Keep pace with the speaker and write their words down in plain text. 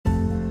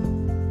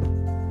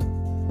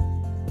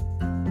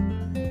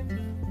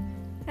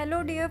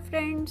Dear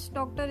friends,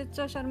 Dr.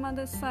 Richa Sharma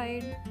this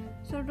side.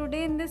 So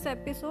today in this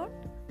episode,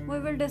 we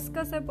will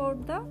discuss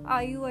about the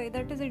IUI,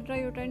 that is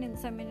intrauterine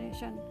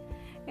insemination.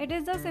 It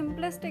is the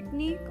simplest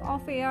technique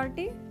of ART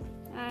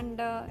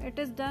and it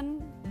is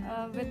done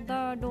with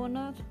the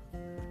donor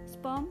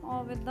sperm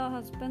or with the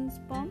husband's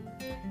sperm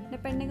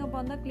depending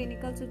upon the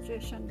clinical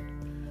situation.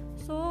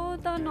 So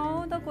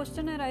now the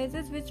question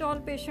arises, which all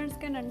patients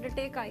can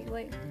undertake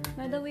IUI,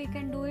 whether we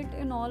can do it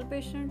in all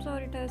patients or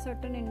it has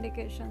certain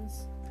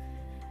indications,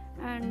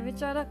 and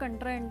which are the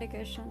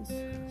contraindications.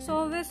 So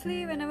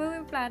obviously whenever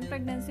we plan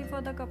pregnancy for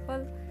the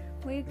couple,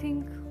 we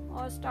think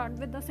or start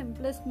with the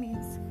simplest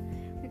means,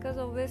 because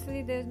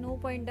obviously there is no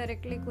point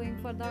directly going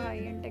for the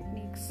high-end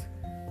techniques.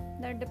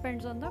 That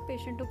depends on the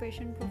patient to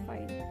patient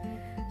profile.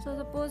 So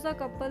suppose the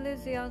couple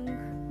is young,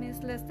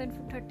 means less than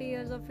 30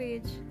 years of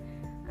age,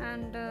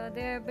 and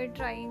they have been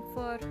trying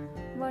for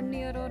 1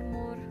 year or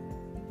more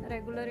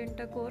regular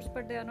intercourse,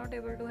 but they are not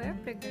able to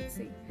have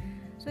pregnancy.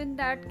 So in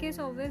that case,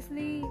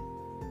 obviously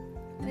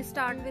we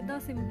start with the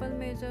simple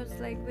measures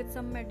like with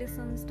some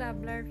medicines,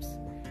 tablets,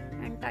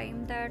 and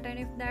time that, and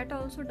if that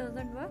also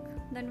doesn't work,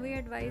 then we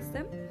advise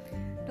them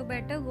to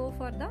better go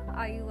for the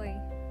IUI.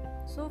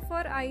 So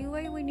for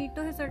IUI we need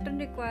to have certain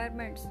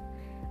requirements.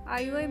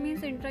 IUI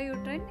means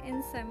intrauterine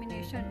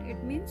insemination.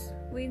 It means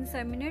we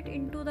inseminate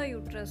into the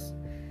uterus.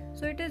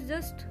 So it is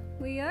just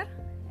we are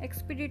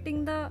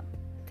expediting the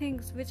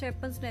things which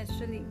happens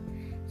naturally.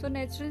 So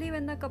naturally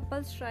when the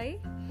couples try,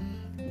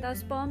 the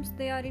sperms,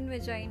 they are in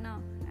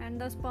vagina, and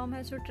the sperm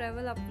has to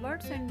travel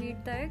upwards and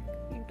meet the egg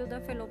into the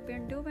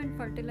fallopian tube and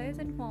fertilize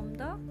and form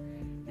the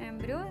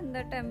embryo, and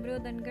that embryo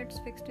then gets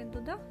fixed into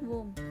the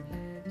womb.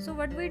 So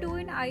what we do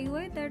in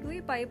IUI, that we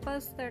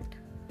bypass that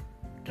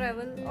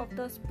travel of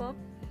the sperm,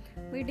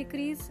 we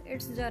decrease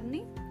its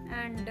journey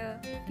and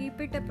keep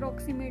it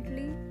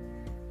approximately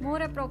more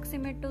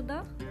approximate to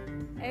the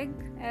egg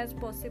as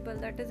possible,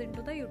 that is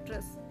into the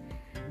uterus.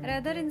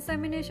 Rather,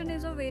 insemination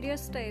is of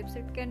various types.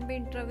 It can be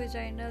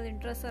intravaginal,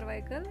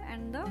 intracervical,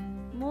 and the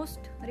most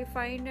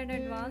refined and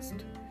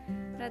advanced,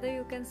 rather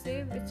you can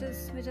say, which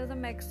has the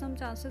maximum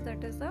chances,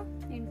 that is the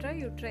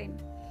intrauterine.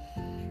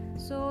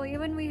 So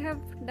even we have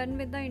done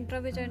with the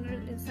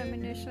intravaginal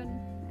insemination,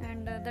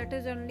 and that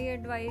is only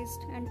advised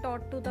and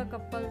taught to the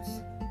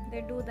couples.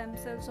 They do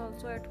themselves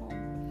also at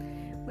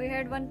home. We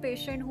had one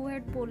patient who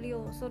had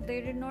polio, so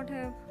they did not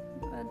have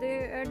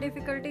they had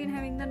difficulty in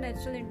having the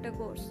natural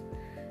intercourse.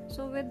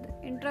 So with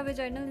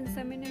intravaginal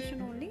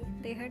insemination only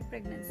they had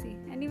pregnancy.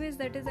 Anyways,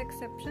 that is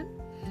exception.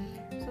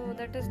 So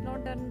that is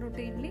not done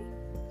routinely.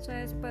 So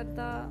as per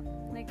the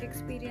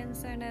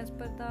experience and as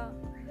per the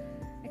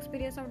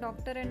experience of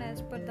doctor and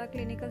as per the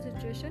clinical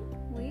situation,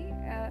 we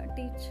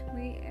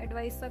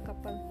advise the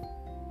couple.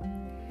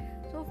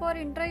 So for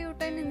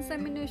intrauterine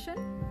insemination,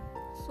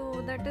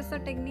 so that is the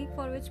technique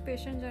for which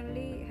patients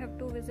generally have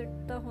to visit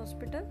the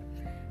hospital,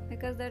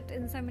 because that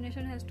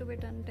insemination has to be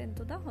done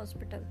into the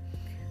hospital.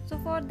 So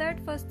for that,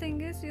 first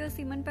thing is your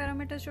semen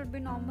parameters should be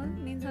normal,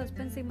 means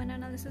husband semen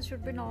analysis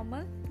should be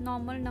normal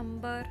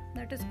number,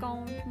 that is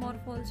count,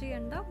 morphology,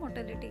 and the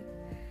motility,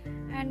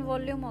 and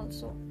volume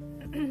also.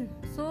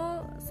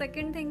 So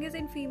second thing is,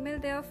 in female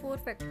there are 4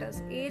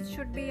 factors. Age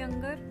should be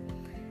younger,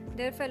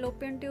 their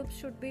fallopian tubes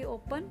should be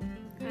open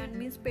and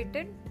means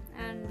patent,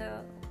 and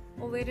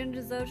ovarian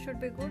reserve should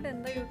be good,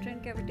 and the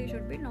uterine cavity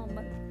should be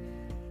normal.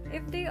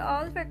 If the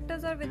all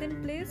factors are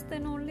within place,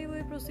 then only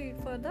we proceed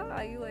for the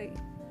IUI.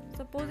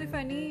 Suppose if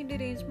any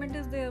derangement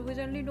is there, we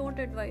generally don't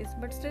advise,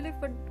 but still if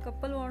a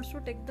couple wants to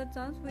take the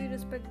chance, we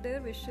respect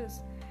their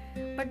wishes.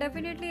 But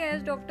definitely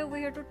as doctor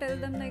we have to tell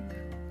them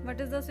what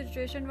is the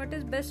situation, what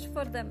is best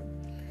for them.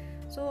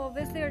 So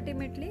obviously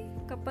ultimately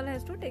couple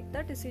has to take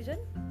the decision,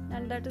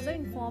 and that is an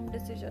informed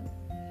decision.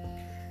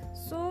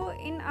 So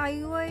in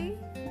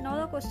IUI, now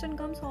the question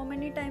comes, how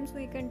many times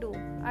we can do?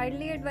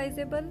 Ideally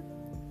advisable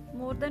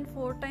more than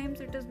 4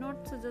 times it is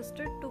not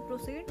suggested to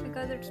proceed,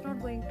 because it's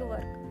not going to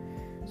work.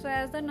 So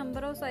as the number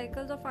of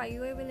cycles of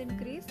IUI will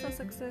increase, the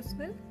success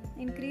will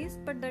increase,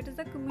 but that is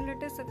the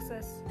cumulative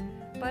success.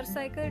 Per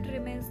cycle it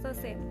remains the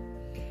same,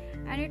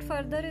 and it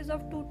further is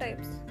of 2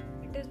 types.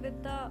 It is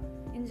with the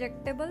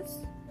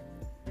injectables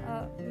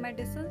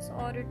medicines,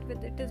 or it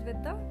is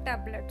with the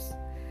tablets.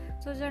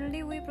 So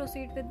generally we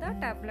proceed with the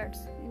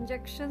tablets.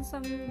 Injections,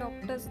 some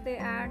doctors they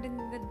add in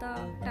with the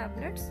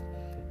tablets,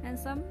 and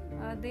some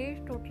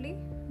they totally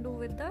do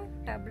with the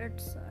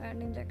tablets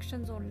and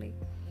injections only.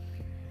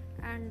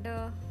 And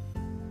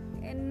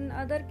in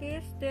other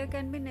case there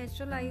can be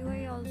natural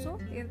IUI also.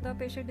 If the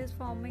patient is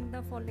forming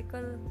the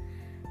follicle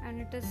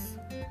and it is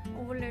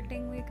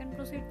ovulating, we can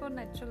proceed for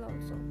natural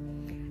also.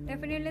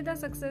 Definitely the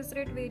success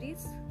rate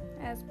varies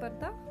as per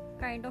the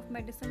kind of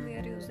medicine we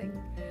are using.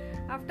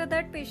 After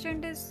that,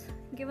 patient is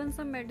given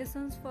some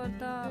medicines for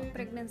the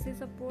pregnancy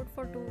support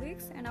for 2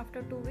 weeks, and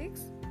after 2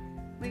 weeks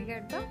we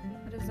get the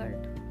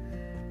result,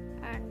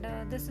 and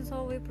this is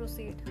how we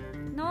proceed.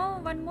 Now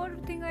one more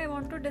thing I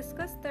want to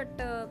discuss,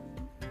 that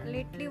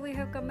lately we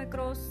have come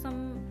across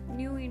some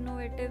new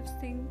innovative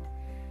thing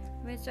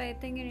which I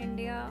think in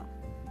India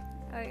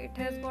it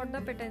has got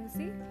the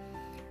patency,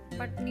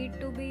 but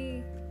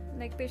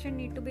patient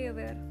need to be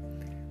aware.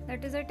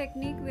 That is a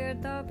technique where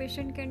the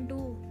patient can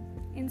do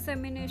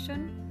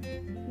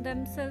insemination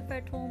themselves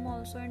at home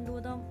also and do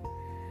the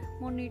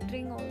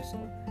monitoring also.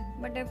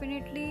 But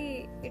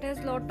definitely it has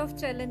lot of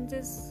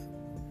challenges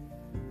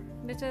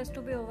which has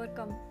to be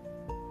overcome.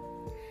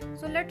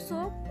 So let's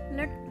hope,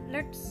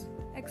 let's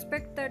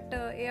expect that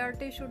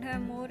ART should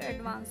have more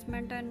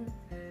advancement and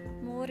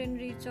more in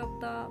reach of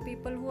the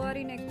people who are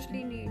in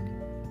actually need.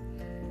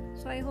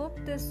 So I hope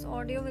this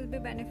audio will be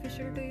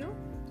beneficial to you.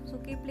 So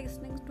keep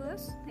listening to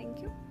us.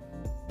 Thank you.